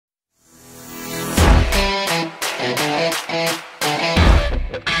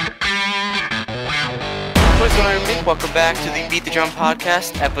welcome back to the Beat the Drum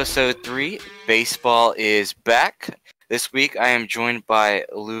podcast, episode 3. Baseball is back. This week I am joined by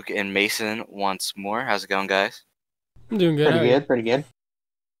Luke and Mason once more. How's it going, guys? I'm doing good. Pretty good.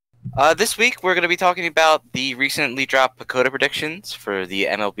 This week we're going to be talking about the recently dropped PECOTA predictions for the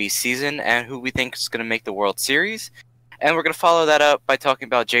MLB season and who we think is going to make the World Series. And we're going to follow that up by talking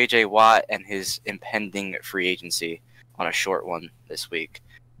about J.J. Watt and his impending free agency on a short one this week.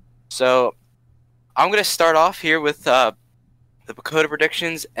 So I'm going to start off here with the PECOTA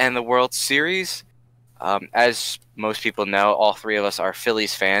predictions and the World Series. As most people know, all three of us are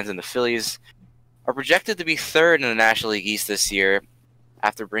Phillies fans, and the Phillies are projected to be third in the National League East this year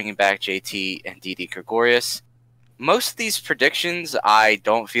after bringing back JT and Didi Gregorius. Most of these predictions I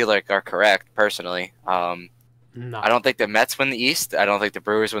don't feel like are correct, personally. I don't think the Mets win the East. I don't think the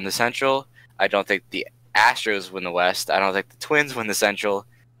Brewers win the Central. I don't think the Astros win the West. I don't think the Twins win the Central.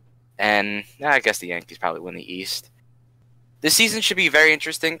 And I guess the Yankees probably win the East. This season should be very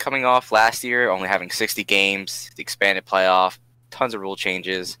interesting, coming off last year, only having 60 games, the expanded playoff, tons of rule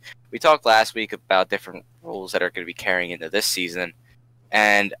changes. We talked last week about different rules that are going to be carrying into this season.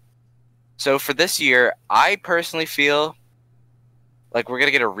 And so for this year, I personally feel like we're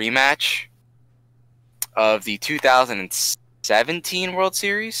going to get a rematch of the 2017 World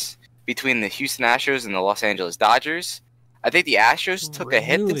Series between the Houston Astros and the Los Angeles Dodgers. I think the Astros took a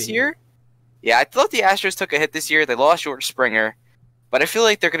hit this year. Yeah, I thought the Astros took a hit this year. They lost George Springer, but I feel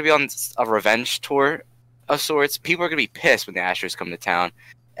like they're going to be on a revenge tour of sorts. People are going to be pissed when the Astros come to town,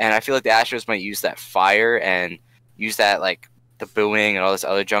 and I feel like the Astros might use that fire and use that, like, the booing and all this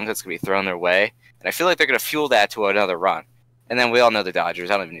other junk that's going to be thrown their way, and I feel like they're going to fuel that to another run. And then we all know the Dodgers.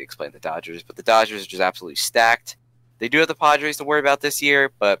 I don't even need to explain the Dodgers, but the Dodgers are just absolutely stacked. They do have the Padres to worry about this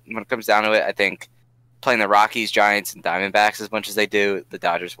year, but when it comes down to it, I think playing the Rockies, Giants, and Diamondbacks as much as they do, the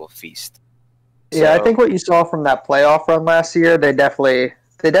Dodgers will feast. Yeah, I think what you saw from that playoff run last year, they definitely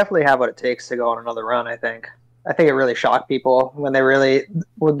have what it takes to go on another run. I think it really shocked people when they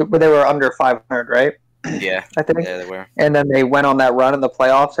were under 500, right? Yeah, I think. Yeah, they were. And then they went on that run in the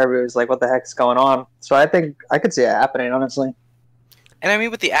playoffs. Everybody was like, "What the heck's going on?" So I think I could see it happening, honestly. And I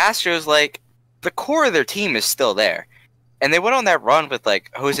mean, with the Astros, like, the core of their team is still there. And they went on that run with, like,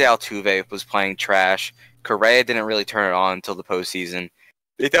 Jose Altuve was playing trash. Correa didn't really turn it on until the postseason.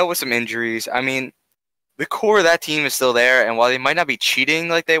 They dealt with some injuries. I mean, the core of that team is still there. And while they might not be cheating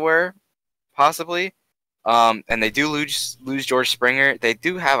like they were, possibly, and they do lose George Springer, they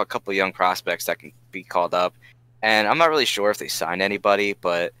do have a couple of young prospects that can be called up. And I'm not really sure if they signed anybody,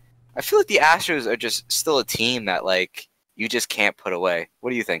 but I feel like the Astros are just still a team that, like, you just can't put away.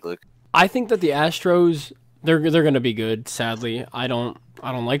 What do you think, Luke? I think that the Astros, they're going to be good. Sadly, I don't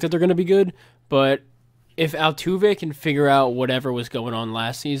like that they're going to be good. But if Altuve can figure out whatever was going on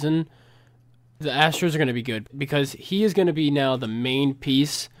last season, the Astros are going to be good because he is going to be now the main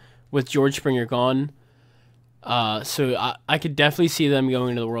piece with George Springer gone. So I could definitely see them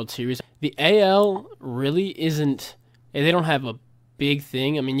going to the World Series. The AL really isn't. They don't have a big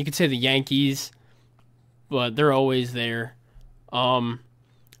thing. I mean, you could say the Yankees, but they're always there. But I'm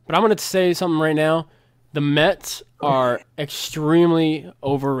going to say something right now. The Mets are extremely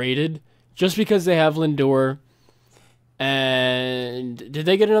overrated just because they have Lindor. And did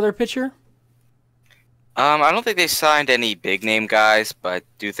they get another pitcher? I don't think they signed any big-name guys, but I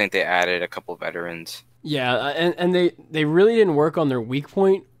do think they added a couple veterans. Yeah, and they really didn't work on their weak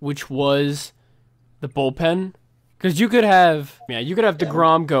point, which was the bullpen. Because you could have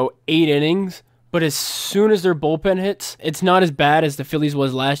DeGrom go 8 innings, but as soon as their bullpen hits, it's not as bad as the Phillies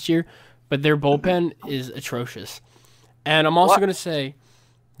was last year, but their bullpen is atrocious. And I'm also going to say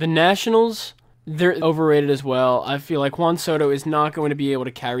the Nationals, they're overrated as well. I feel like Juan Soto is not going to be able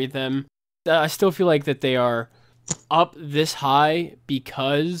to carry them. I still feel like that they are up this high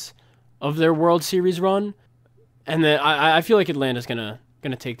because of their World Series run. And then I feel like Atlanta's gonna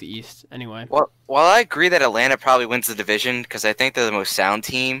take the East anyway. Well, while I agree that Atlanta probably wins the division because I think they're the most sound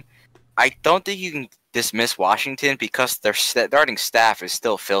team, I don't think you can dismiss Washington because their starting staff is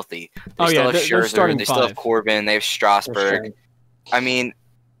still filthy. They still have Scherzer, they still have Corbin, they have Strasburg. I mean,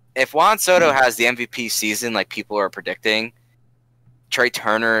 if Juan Soto has the MVP season like people are predicting, Trey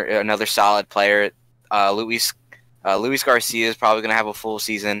Turner, another solid player, Luis Garcia is probably going to have a full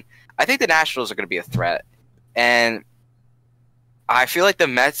season. I think the Nationals are going to be a threat. And I feel like the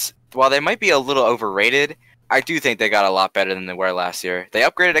Mets, while they might be a little overrated, I do think they got a lot better than they were last year. They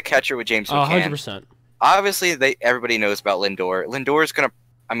upgraded a catcher with James McCann. 100%. Obviously, everybody knows about Lindor. Lindor is going to,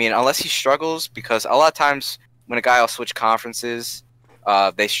 I mean, unless he struggles, because a lot of times when a guy will switch conferences,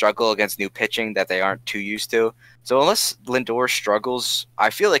 they struggle against new pitching that they aren't too used to. So unless Lindor struggles, I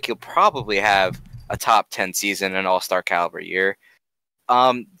feel like he'll probably have a top 10 season, an all-star caliber year.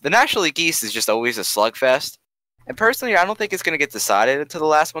 The National League East is just always a slugfest. And personally, I don't think it's going to get decided until the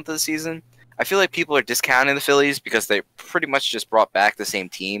last month of the season. I feel like people are discounting the Phillies because they pretty much just brought back the same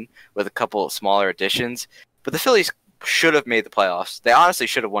team with a couple of smaller additions. But the Phillies should have made the playoffs. They honestly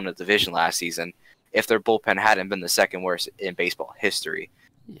should have won the division last season if their bullpen hadn't been the second worst in baseball history.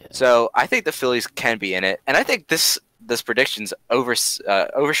 Yeah. So I think the Phillies can be in it. And I think this prediction's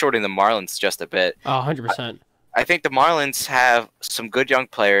overshorting the Marlins just a bit. 100%. I think the Marlins have some good young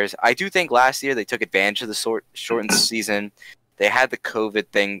players. I do think last year they took advantage of the shortened season. They had the COVID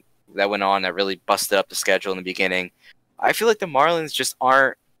thing that went on that really busted up the schedule in the beginning. I feel like the Marlins just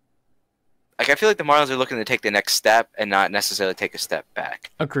aren't. Like, I feel like the Marlins are looking to take the next step and not necessarily take a step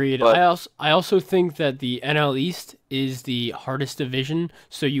back. Agreed. But I also think that the NL East is the hardest division,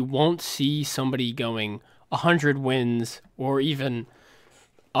 so you won't see somebody going 100 wins or even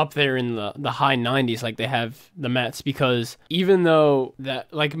up there in the high 90s like they have the Mets, because even though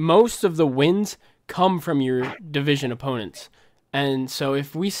that, like, most of the wins come from your division opponents. And so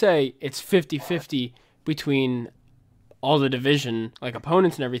if we say it's 50-50 between all the division, like,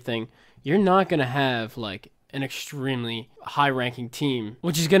 opponents and everything, you're not going to have, like, an extremely high-ranking team,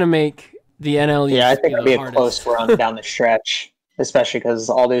 which is going to make the NL East I think it'll be a close run down the stretch, especially because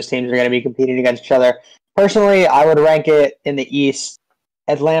all those teams are going to be competing against each other. Personally, I would rank it in the East.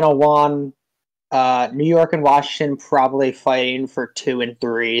 Atlanta 1, New York and Washington probably fighting for 2 and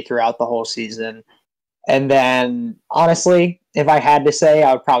 3 throughout the whole season. And then, honestly, if I had to say,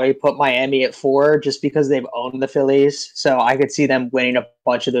 I would probably put Miami at 4 just because they've owned the Phillies. So I could see them winning a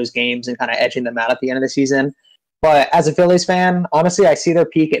bunch of those games and kind of edging them out at the end of the season. But as a Phillies fan, honestly, I see their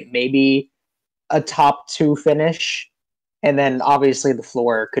peak at maybe a top 2 finish. And then obviously the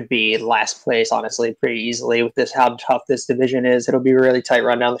floor could be last place, honestly, pretty easily with this, how tough this division is. It'll be a really tight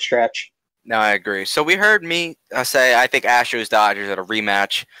run down the stretch. No, I agree. So we heard me say I think Astros-Dodgers at a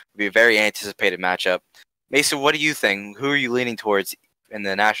rematch would be a very anticipated matchup. Mason, what do you think? Who are you leaning towards in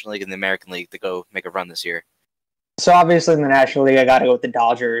the National League and the American League to go make a run this year? So obviously in the National League, I got to go with the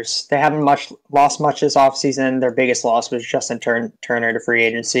Dodgers. They haven't lost much this offseason. Their biggest loss was Justin Turner to free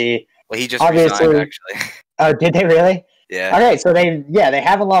agency. Well, he just resigned, actually. Oh, did they really? Yeah. Okay, so they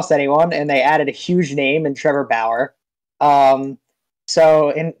haven't lost anyone, and they added a huge name in Trevor Bauer.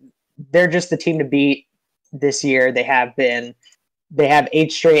 They're just the team to beat this year. They have 8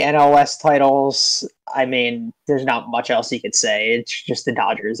 straight NLS titles. I mean, there's not much else you could say. It's just the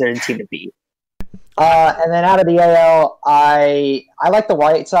Dodgers. They're the team to beat. And then out of the AL, I like the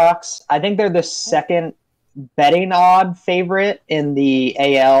White Sox. I think they're the second betting odd favorite in the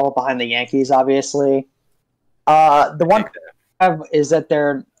AL behind the Yankees, obviously. The one I have is that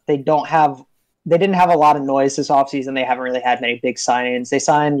they didn't have a lot of noise this offseason. They haven't really had many big signings. They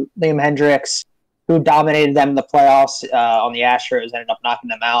signed Liam Hendricks, who dominated them in the playoffs on the Astros, ended up knocking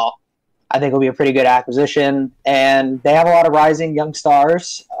them out. I think it'll be a pretty good acquisition. And they have a lot of rising young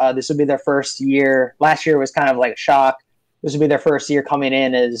stars. This will be their first year. Last year was kind of like a shock. This will be their first year coming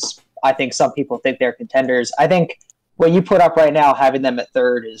in as I think some people think they're contenders. I think what you put up right now, having them at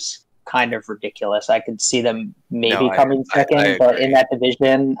third, is kind of ridiculous. I could see them coming second, but in that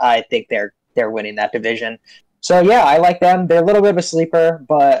division, I think they're winning that division. So yeah, I like them. They're a little bit of a sleeper,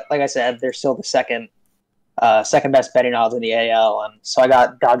 but like I said, they're still the second best betting odds in the AL, and so I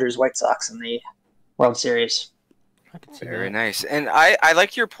got Dodgers White Sox in the World Series. Very nice. And I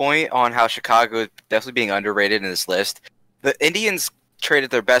like your point on how Chicago is definitely being underrated in this list. The Indians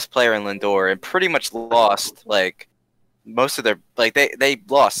traded their best player in Lindor and pretty much lost most of their they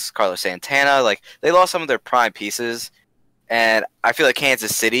lost Carlos Santana. Like, they lost some of their prime pieces, and I feel like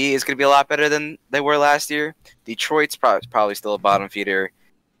Kansas City is going to be a lot better than they were last year. Detroit's probably still a bottom feeder.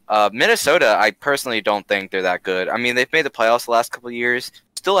 Minnesota, I personally don't think they're that good. I mean, they've made the playoffs the last couple of years,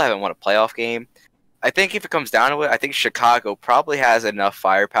 still haven't won a playoff game. I think if it comes down to it, I think Chicago probably has enough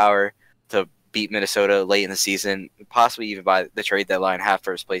firepower to beat Minnesota late in the season, possibly even by the trade deadline, have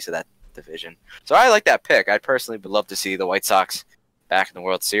first place of that division. So I like that pick. I personally would love to see the White Sox back in the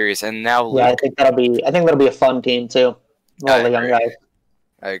World Series. And now, Luke, I think that'll be a fun team too. All the young guys.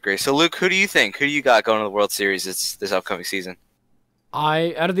 I agree. So Luke, who do you think? Who do you got going to the World Series this upcoming season?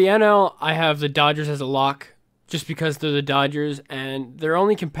 Out of the NL, I have the Dodgers as a lock, just because they're the Dodgers, and their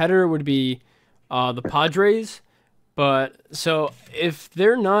only competitor would be the Padres. But so if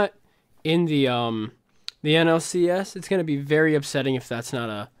they're not in the NLCS, it's going to be very upsetting if that's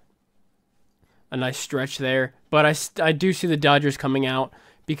not a nice stretch there. But I do see the Dodgers coming out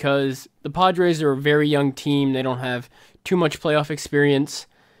because the Padres are a very young team. They don't have too much playoff experience.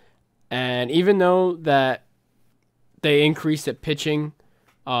 And even though that they increased at pitching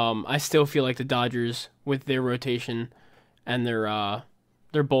I still feel like the Dodgers, with their rotation and their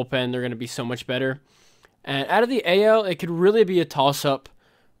bullpen, they're going to be so much better. And out of the AL, it could really be a toss-up.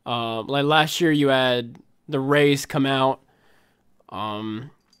 Like last year, you had the Rays come out,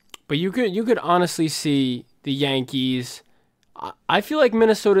 but you could honestly see the Yankees. I feel like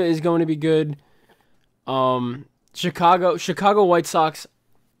Minnesota is going to be good. Chicago White Sox,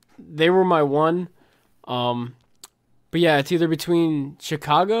 they were my one. But yeah, it's either between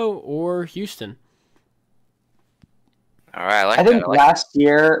Chicago or Houston. All right, I think last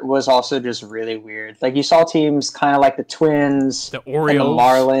year was also just really weird. Like you saw teams kind of like the Twins, the Orioles, and the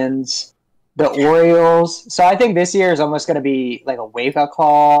Marlins, the Orioles. So I think this year is almost going to be like a wake-up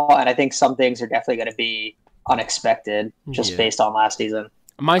call, and I think some things are definitely going to be unexpected just based on last season.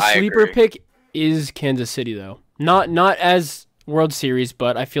 My sleeper pick is Kansas City, though. Not as World Series,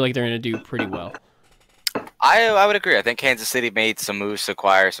 but I feel like they're going to do pretty well. I would agree. I think Kansas City made some moves to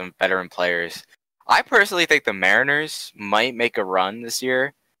acquire some veteran players. I personally think the Mariners might make a run this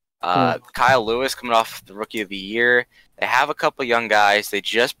year. Kyle Lewis coming off the Rookie of the Year. They have a couple young guys. They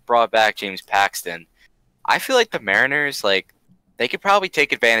just brought back James Paxton. I feel like the Mariners, they could probably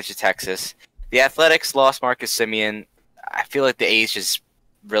take advantage of Texas. The Athletics lost Marcus Semien. I feel like the A's just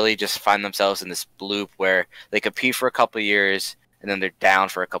really just find themselves in this loop where they compete for a couple of years and then they're down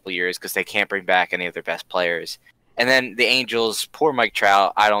for a couple of years because they can't bring back any of their best players. And then the Angels, poor Mike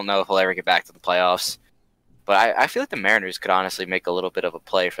Trout, I don't know if he'll ever get back to the playoffs. But I feel like the Mariners could honestly make a little bit of a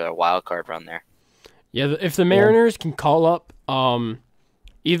play for their wild card run there. Yeah, if the Mariners can call up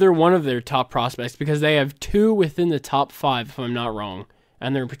either one of their top prospects, because they have two within the top 5, if I'm not wrong,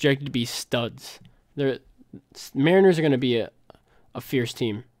 and they're projected to be studs. Mariners are going to be a fierce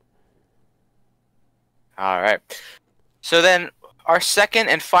team. All right. So then our second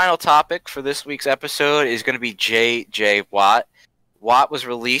and final topic for this week's episode is going to be J.J. Watt. Watt was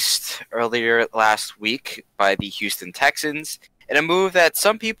released earlier last week by the Houston Texans in a move that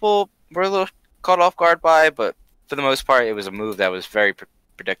some people were a little caught off guard by, but for the most part, it was a move that was very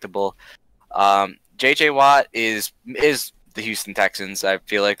predictable. J.J. Watt is the Houston Texans. I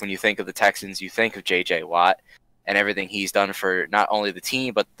feel like when you think of the Texans, you think of J.J. Watt and everything he's done for not only the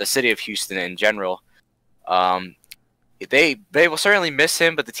team, but the city of Houston in general. They will certainly miss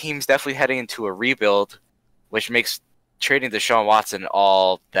him, but the team's definitely heading into a rebuild, which makes trading Deshaun Watson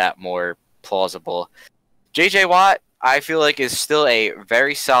all that more plausible. J.J. Watt, I feel like, is still a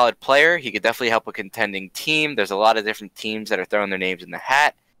very solid player. He could definitely help a contending team. There's a lot of different teams that are throwing their names in the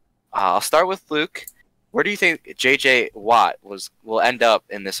hat. I'll start with Luke. Where do you think J.J. Watt will end up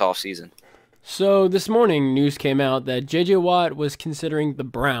in this offseason? So this morning, news came out that J.J. Watt was considering the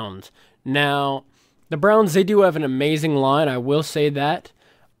Browns. Now, the Browns, they do have an amazing line, I will say that.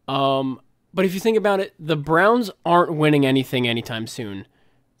 But if you think about it, the Browns aren't winning anything anytime soon.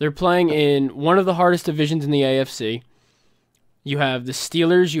 They're playing in one of the hardest divisions in the AFC. You have the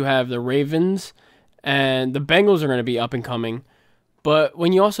Steelers, you have the Ravens, and the Bengals are going to be up and coming. But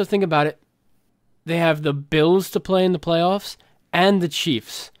when you also think about it, they have the Bills to play in the playoffs and the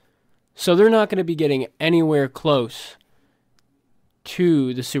Chiefs. So they're not going to be getting anywhere close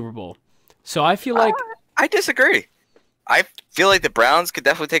to the Super Bowl. So I feel like... I disagree. I feel like the Browns could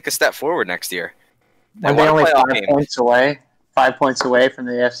definitely take a step forward next year. Are they only 5 points away? 5 points away from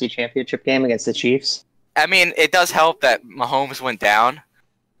the AFC Championship game against the Chiefs? I mean, it does help that Mahomes went down.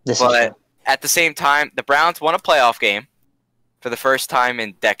 But at the same time, the Browns won a playoff game for the first time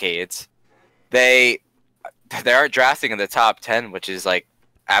in decades. They are drafting in the top 10, which is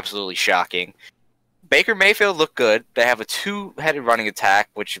absolutely shocking. Baker Mayfield looked good. They have a 2-headed running attack,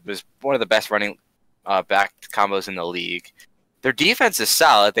 which was one of the best running back combos in the league. Their defense is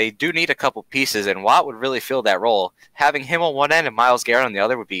solid. They do need a couple pieces, and Watt would really fill that role. Having him on one end and Myles Garrett on the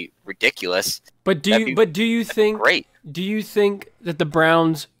other would be ridiculous. But do you think great? Do you think that the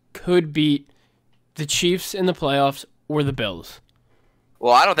Browns could beat the Chiefs in the playoffs or the Bills?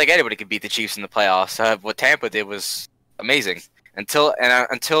 Well, I don't think anybody could beat the Chiefs in the playoffs. What Tampa did was amazing. Until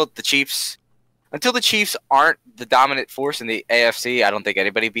the Chiefs aren't the dominant force in the AFC, I don't think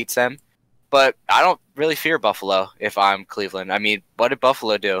anybody beats them. But I don't really fear Buffalo if I'm Cleveland. I mean, what did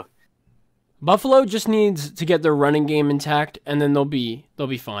Buffalo do? Buffalo just needs to get their running game intact, and then they'll be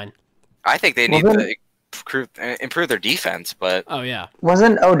fine. I think they need to improve their defense, but... Oh, yeah.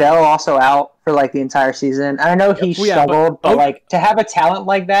 Wasn't Odell also out for the entire season? I know he struggled, but to have a talent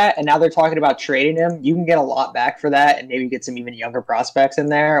like that, and now they're talking about trading him, you can get a lot back for that, and maybe get some even younger prospects in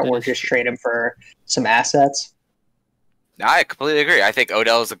there, or just trade him for some assets. I completely agree. I think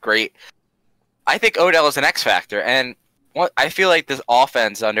Odell is an X factor, and I feel like this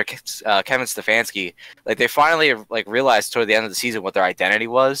offense under Kevin Stefanski, like they finally like realized toward the end of the season what their identity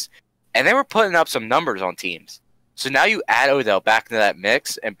was, and they were putting up some numbers on teams. So now you add Odell back into that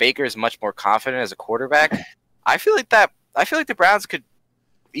mix, and Baker is much more confident as a quarterback. I feel like the Browns could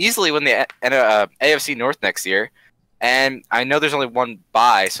easily win the AFC North next year. And I know there's only one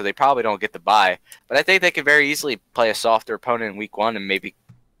bye, so they probably don't get the bye. But I think they could very easily play a softer opponent in Week 1 and maybe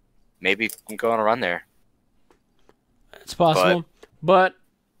go on a run there. It's possible. But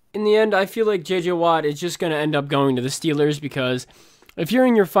in the end, I feel like J.J. Watt is just going to end up going to the Steelers because if you're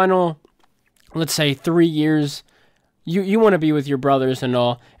in your final, let's say, 3 years, you want to be with your brothers and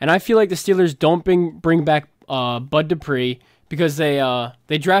all. And I feel like the Steelers don't bring back Bud Dupree because they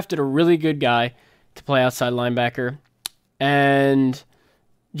drafted a really good guy to play outside linebacker. And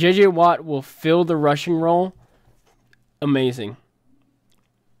J.J. Watt will fill the rushing role. Amazing.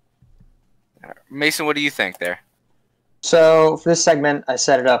 Mason, what do you think there? So for this segment, I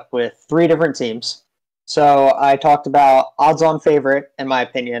set it up with 3 different teams. So I talked about odds-on favorite, in my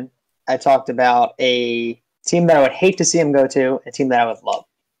opinion. I talked about a team that I would hate to see him go to, a team that I would love.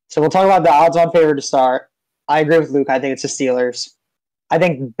 So we'll talk about the odds-on favorite to start. I agree with Luke. I think it's the Steelers. I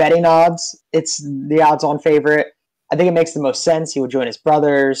think betting odds, it's the odds-on favorite. I think it makes the most sense. He would join his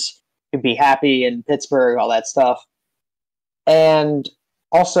brothers. He'd be happy in Pittsburgh, all that stuff. And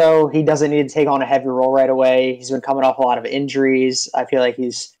also, he doesn't need to take on a heavy role right away. He's been coming off a lot of injuries. I feel like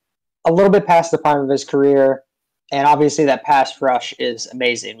he's a little bit past the prime of his career. And obviously, that pass rush is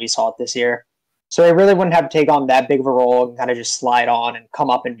amazing. We saw it this year. So he really wouldn't have to take on that big of a role and kind of just slide on and come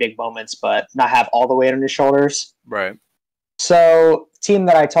up in big moments, but not have all the weight on his shoulders. Right. So, team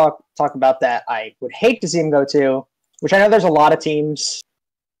that I talk about that I would hate to see him go to, which I know there's a lot of teams,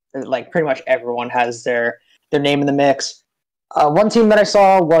 like pretty much everyone has their name in the mix. One team that I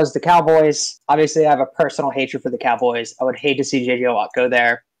saw was the Cowboys. Obviously, I have a personal hatred for the Cowboys. I would hate to see J.J. Watt go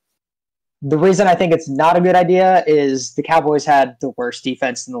there. The reason I think it's not a good idea is the Cowboys had the worst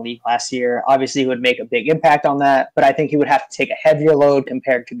defense in the league last year. Obviously, he would make a big impact on that, but I think he would have to take a heavier load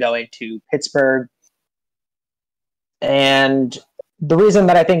compared to going to Pittsburgh. And the reason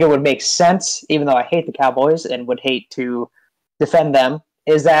that I think it would make sense, even though I hate the Cowboys and would hate to defend them,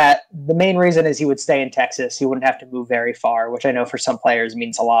 is that the main reason is he would stay in Texas. He wouldn't have to move very far, which I know for some players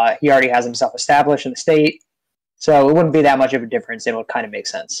means a lot. He already has himself established in the state, so it wouldn't be that much of a difference. It would kind of make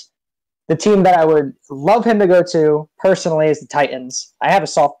sense. The team that I would love him to go to, personally, is the Titans. I have a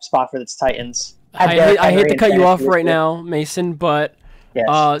soft spot for the Titans. I hate to cut you off right now, Mason, but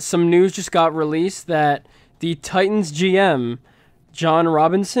yes. Some news just got released that the Titans GM, John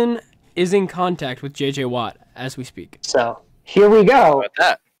Robinson, is in contact with J.J. Watt as we speak. So here we go. How about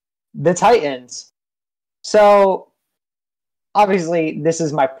that? The Titans. So obviously, this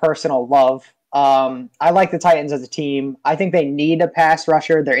is my personal love. I like the Titans as a team. I think they need a pass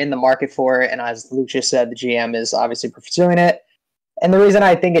rusher. They're in the market for it. And as Lucius said, the GM is obviously pursuing it. And the reason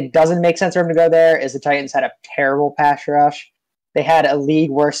I think it doesn't make sense for him to go there is the Titans had a terrible pass rush. They had a league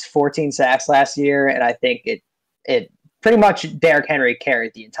worst 14 sacks last year. And I think it pretty much Derrick Henry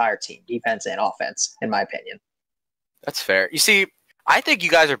carried the entire team, defense and offense, in my opinion. That's fair. You see, I think you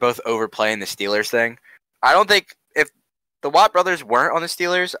guys are both overplaying the Steelers thing. I don't think if the Watt brothers weren't on the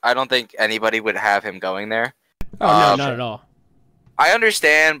Steelers, I don't think anybody would have him going there. Oh, no, not at all. I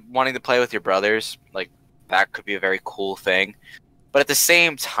understand wanting to play with your brothers. Like, that could be a very cool thing. But at the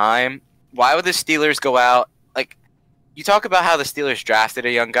same time, why would the Steelers go out? Like, you talk about how the Steelers drafted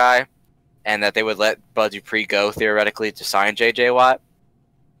a young guy and that they would let Bud Dupree go, theoretically, to sign J.J. Watt.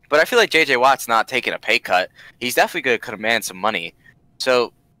 But I feel like J.J. Watt's not taking a pay cut. He's definitely going to command some money.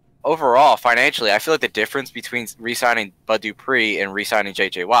 So, overall, financially, I feel like the difference between re-signing Bud Dupree and re-signing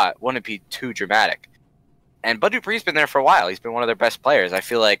J.J. Watt wouldn't be too dramatic. And Bud Dupree's been there for a while. He's been one of their best players. I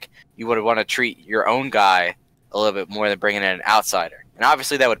feel like you would want to treat your own guy a little bit more than bringing in an outsider. And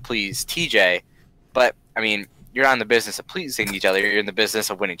obviously that would please TJ. But, I mean, you're not in the business of pleasing each other. You're in the business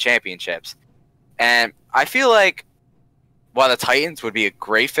of winning championships. And I feel like while the Titans would be a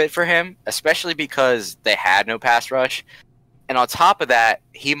great fit for him, especially because they had no pass rush, and on top of that,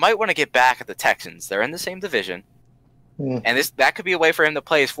 he might want to get back at the Texans. They're in the same division. And that could be a way for him to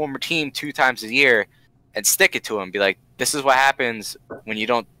play his former team 2 times a year and stick it to him. Be like, this is what happens when you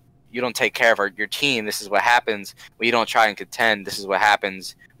don't take care of your team. This is what happens when you don't try and contend. This is what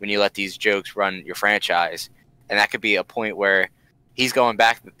happens when you let these jokes run your franchise. And that could be a point where he's going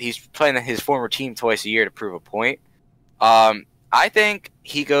back. He's playing his former team twice a year to prove a point. I think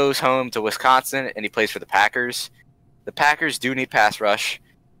he goes home to Wisconsin and he plays for the Packers. The Packers do need pass rush.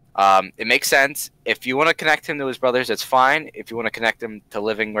 It makes sense. If you want to connect him to his brothers, that's fine. If you want to connect him to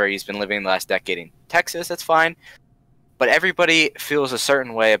living where he's been living the last decade in Texas, that's fine. but everybody feels a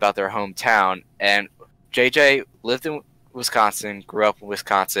certain way about their hometown. And JJ lived in Wisconsin, grew up in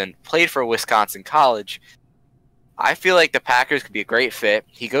Wisconsin, played for a Wisconsin college. I feel like the Packers could be a great fit.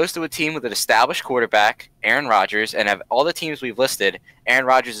 He goes to a team with an established quarterback, Aaron Rodgers, and of all the teams we've listed, Aaron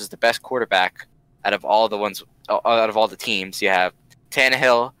Rodgers is the best quarterback out of all the teams. You have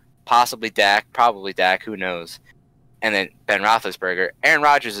Tannehill, possibly Dak, probably Dak, who knows, and then Ben Roethlisberger. Aaron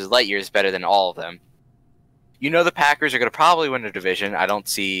Rodgers is light years better than all of them. You know the Packers are going to probably win the division. I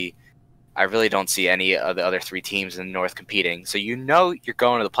really don't see any of the other three teams in the North competing. So you know you're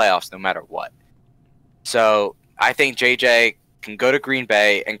going to the playoffs no matter what. So I think JJ can go to Green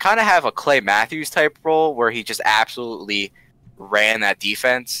Bay and kind of have a Clay Matthews type role where he just absolutely ran that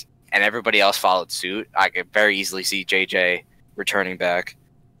defense and everybody else followed suit. I could very easily see JJ returning back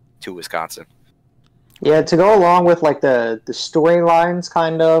to Wisconsin. Yeah, to go along with like the storylines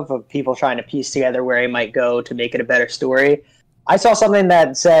kind of people trying to piece together where he might go to make it a better story. I saw something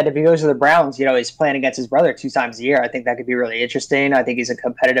that said if he goes to the Browns, he's playing against his brother 2 times a year. I think that could be really interesting. I think he's a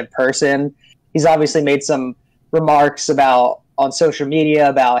competitive person. He's obviously made some remarks on social media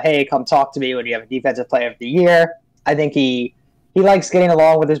about, hey, come talk to me when you have a defensive player of the year. I think he likes getting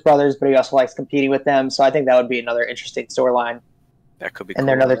along with his brothers, but he also likes competing with them. So I think that would be another interesting storyline. That could be and cool.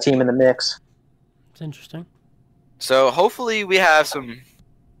 They're another team in the mix. It's interesting. So hopefully we have some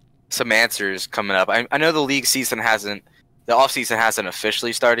answers coming up. I know the league season the offseason hasn't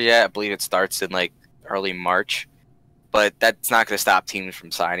officially started yet. I believe it starts in like early March. But that's not going to stop teams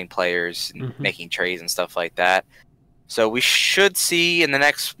from signing players and making trades and stuff like that. So we should see in the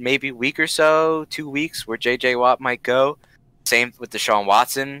next maybe week or so, 2 weeks, where J.J. Watt might go. Same with Deshaun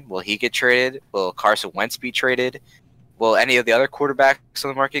Watson. Will he get traded? Will Carson Wentz be traded? Will any of the other quarterbacks on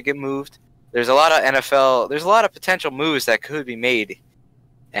the market get moved? There's a lot of potential moves that could be made.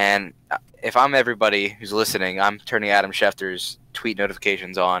 And if I'm everybody who's listening, I'm turning Adam Schefter's tweet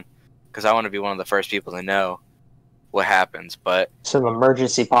notifications on because I want to be one of the first people to know what happens. But some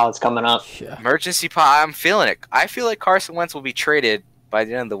emergency pods coming up. Yeah. Emergency pod, I'm feeling it. I feel like Carson Wentz will be traded by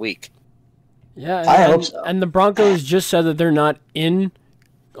the end of the week. Yeah, I hope so. And the Broncos just said that they're not in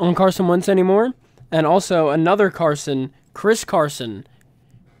on Carson Wentz anymore. And also another Carson, Chris Carson.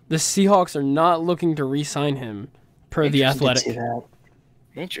 The Seahawks are not looking to re-sign him per The Athletic.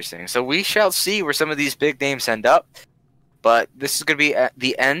 Interesting. So we shall see where some of these big names end up. But this is going to be at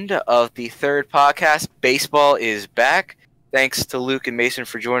the end of the 3rd podcast. Baseball is back. Thanks to Luke and Mason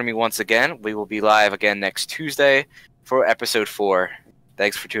for joining me once again. We will be live again next Tuesday for episode 4.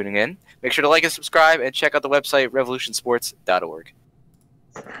 Thanks for tuning in. Make sure to like and subscribe and check out the website revolutionsports.org.